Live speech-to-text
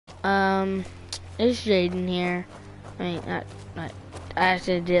It's Jaden here. I mean, not. I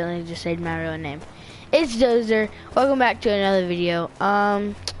accidentally just said my real name. It's Dozer. Welcome back to another video.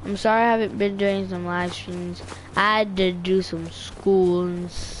 I'm sorry I haven't been doing some live streams. I had to do some school and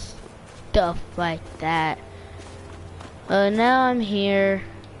stuff like that. Now I'm here,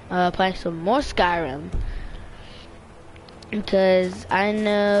 playing some more Skyrim. Because I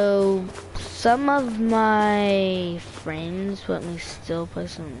know some of my friends let me still play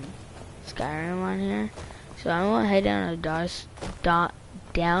some Skyrim on here. So I'm gonna head down to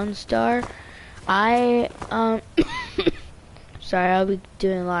Downstar. Sorry, I'll be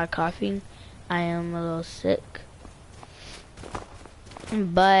doing a lot of coughing. I am a little sick.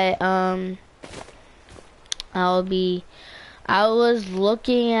 But, I was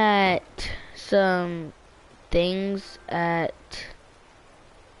looking at some things on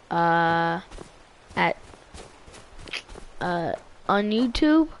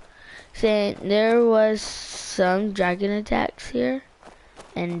YouTube, saying there was some dragon attacks here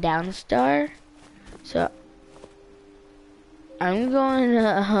in Downstar, so I'm going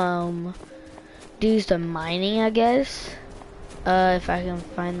to do some mining, I guess, if I can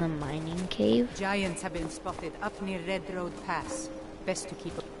find the mining cave. Giants have been spotted up near Red Road Pass. Best to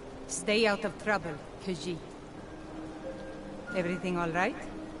keep up. Stay out of trouble, Khajiit. Everything all right?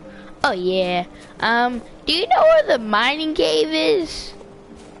 Oh yeah. Do you know where the mining cave is?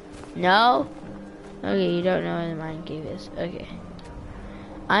 No? Okay, you don't know where the mining cave is. Okay.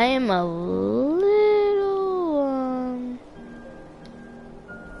 I am a little,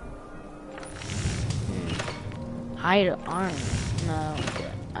 hide armor. No,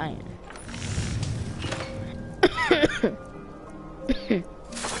 iron.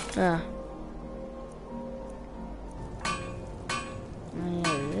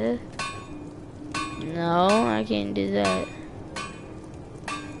 No, I can't do that.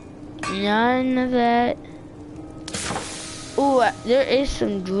 None of that. Ooh, there is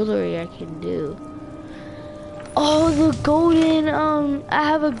some jewelry I can do. Oh, the golden, I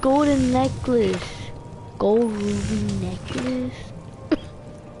have a golden necklace. Gold ruby necklace.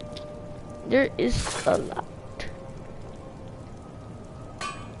 There is a lot.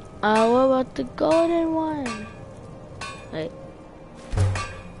 What about the golden one? Wait.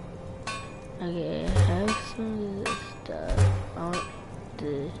 Okay, I have some of this stuff. I want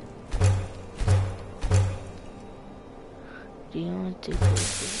the... Do you want to go to...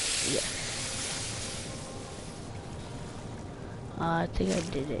 Yes. I think I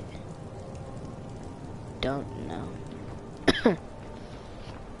did it. Don't know.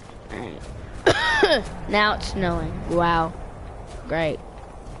 Alright. Now it's snowing. Wow. Great.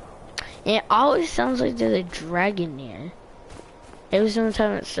 And it always sounds like there's a dragon near. Every single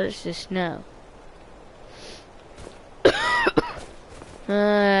time it starts to snow.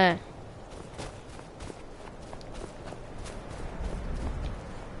 Or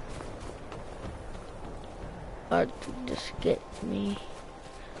to just get me.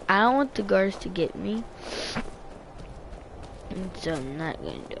 I don't want the guards to get me. And so I'm not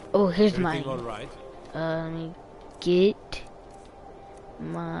gonna do it. Oh, here's mine. All right? Let me get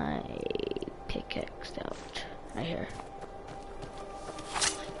my pickaxe out. Right here.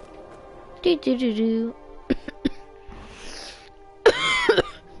 Do do do do.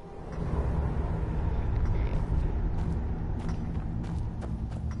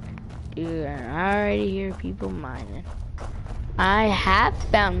 Dude, I already hear people mining. I have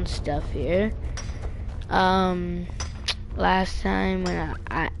found stuff here. Last time when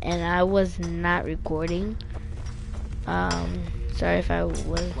I was not recording. Sorry if I was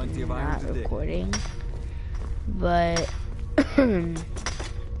not recording. But you're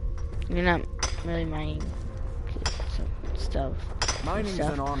not really mining some stuff. Mining's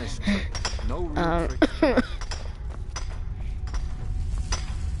an honest trick. No real trick.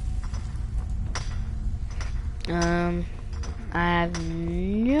 I have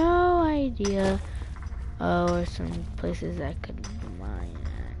no idea where some places I could mine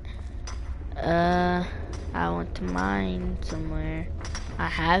at. I want to mine somewhere. I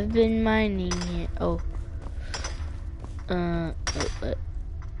have been mining here. Oh,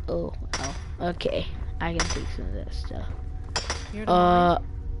 okay. I can take some of that stuff.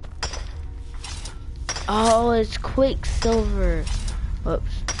 Oh, it's Quicksilver.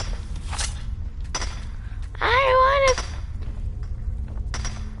 Whoops. I wanna.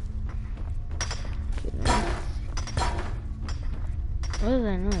 What is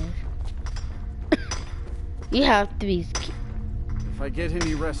that noise? You have to be. If I get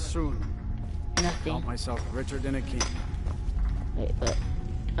any rest soon, Nothing. count myself richer than a king. Wait, what?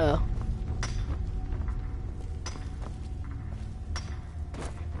 Oh.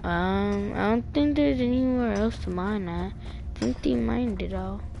 I don't think there's anywhere else to mine at. I think they mined it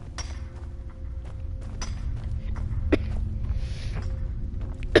all.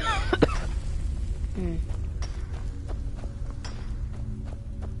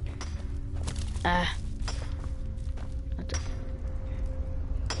 Ah.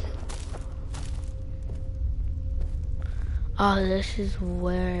 Oh, this is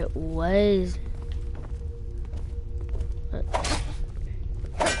where it was.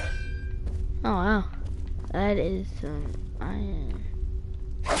 Oh wow, that is some iron.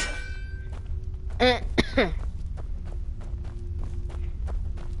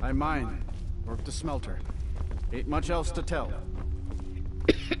 I mine, work the smelter. Ain't much else to tell.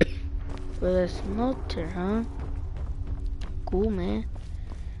 For the smelter, huh? Cool, man.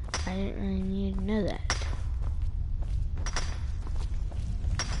 I didn't really need to know that.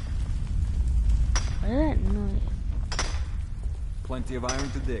 What is that noise? Plenty of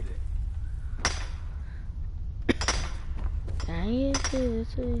iron to dig. Can I use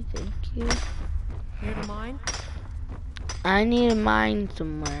this way? Thank you. Near the mine? I need a mine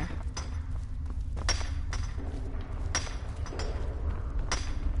somewhere.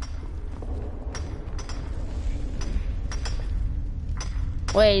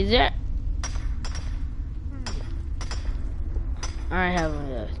 Wait, is there? I have one of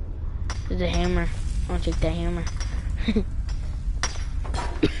those. There's a hammer. I want to take that hammer.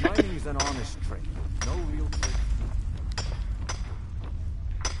 Mining's an honest trade. No real trick.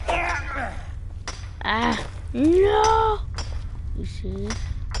 Ah, no! You see?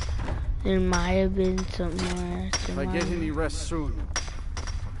 There might have been somewhere. If I get any rest soon,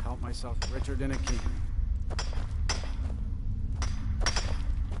 I'll count myself richer than a king.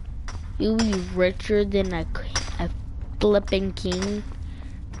 You'll be richer than a flipping king.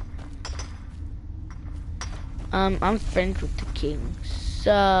 I'm friends with the king,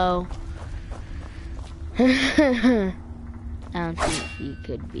 so I don't think you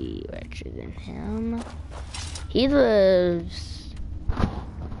could be richer than him. He lives,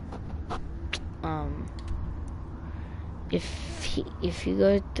 if you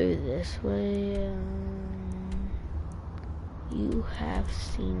go through this way, you have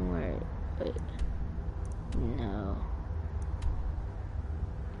seen where, wait, no.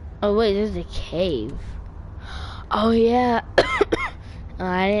 Oh wait, there's a cave. Oh yeah. Oh,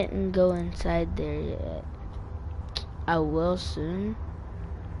 I didn't go inside there yet. I will soon.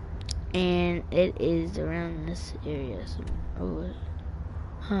 And it is around this area. So, oh,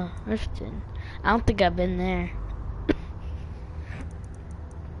 huh, Riften. I don't think I've been there.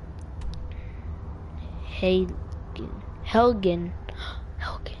 Helgen.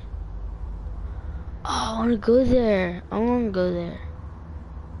 Oh, I wanna go there.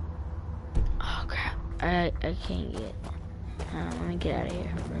 Oh crap. I can't get. Let me get out of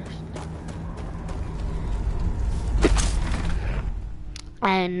here first.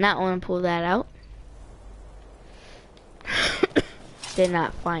 I did not want to pull that out. Did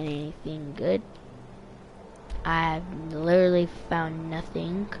not find anything good. I have literally found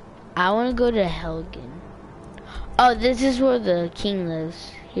nothing. I want to go to Helgen. Oh, this is where the king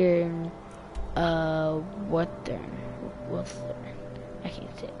lives. Here in Wuthern. I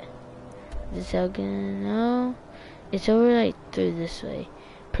can't say it. Is this Helgen? No. It's over like through this way.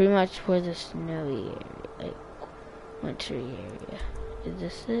 Pretty much where the snowy area, like wintry area. Is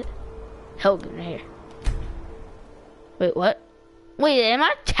this it? Helgen right here. Wait, what? Wait, am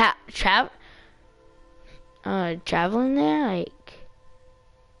I traveling there? Like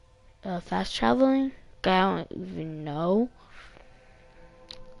fast traveling? I don't even know.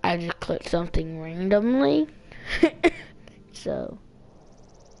 I just clicked something randomly. So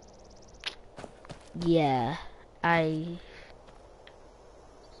yeah, I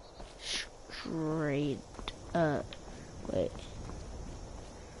straight up. Wait,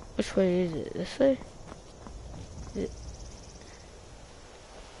 which way is it? This way?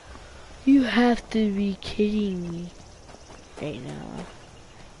 You have to be kidding me right now,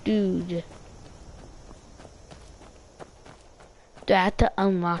 dude. Do I have to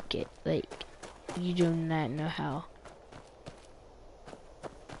unlock it? Like, you do not know how.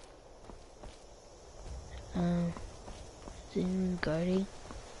 Is anyone guarding?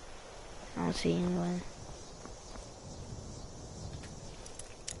 I don't see anyone.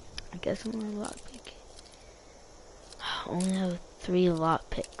 I guess I'm gonna lockpick. I only have 3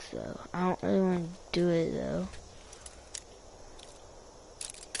 lockpicks though. I don't really want to do it though.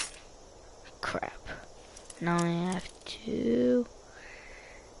 Crap. Now I have 2.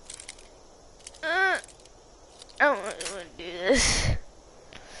 I don't really want to do this.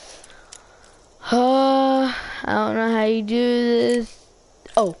 I don't know how you do this.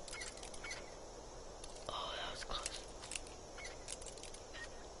 Oh,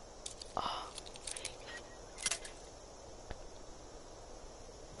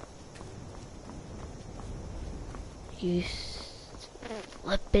 You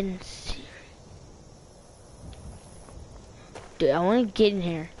flippin' serious? Dude, I want to get in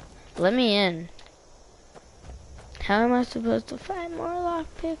here. Let me in. How am I supposed to find more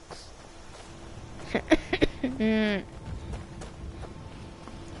lockpicks?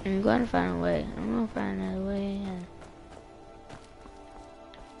 I'm going to find a way. I'm going to find a way in.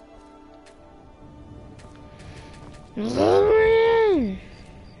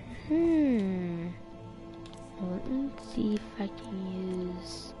 Let me see if I can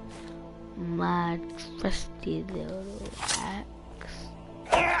use my trusty little axe.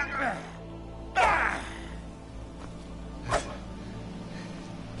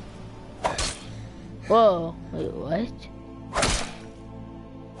 Whoa, wait, what?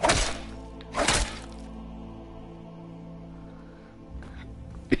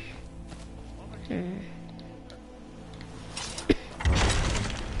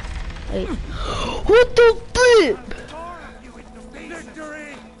 Wait. What the flip?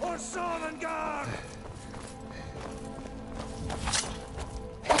 Victory or Sovngarde!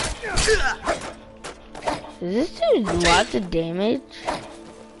 Does this do lots of damage?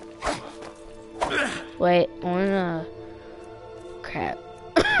 Wait, I wanna... Crap.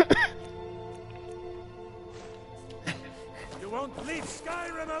 You won't leave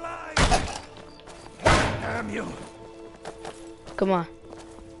Skyrim alive! Damn you! Come on.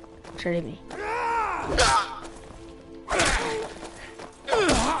 Try to hit me.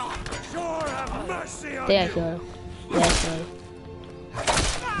 Sure have mercy on There I you! go. There I go.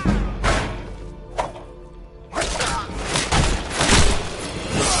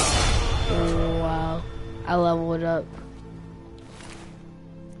 Oh, wow. I leveled up.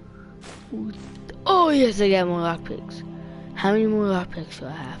 Oh yes, I got more lockpicks. How many more lockpicks do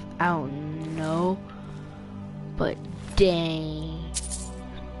I have? I don't know. But dang.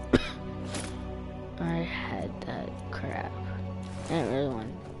 I had that crap. I don't really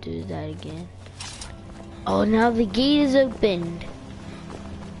want to do that again. Oh, now the gate is opened.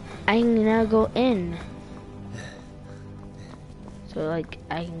 I can now go in. So like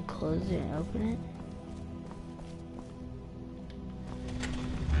I can close it and open it.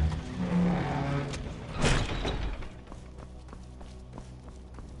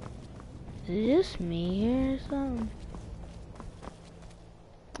 Is it just me here or something?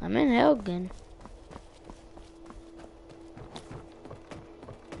 I'm in Helgen.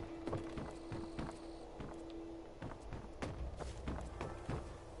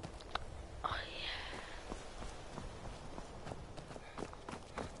 Oh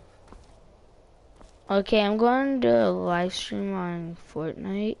yeah. Okay, I'm going to do a live stream on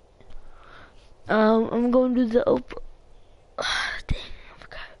Fortnite. I'm going to do the dang, I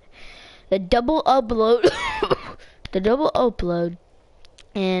forgot. The double upload. The double upload.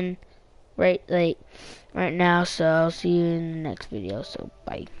 And right now, so I'll see you in the next video. So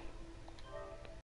bye.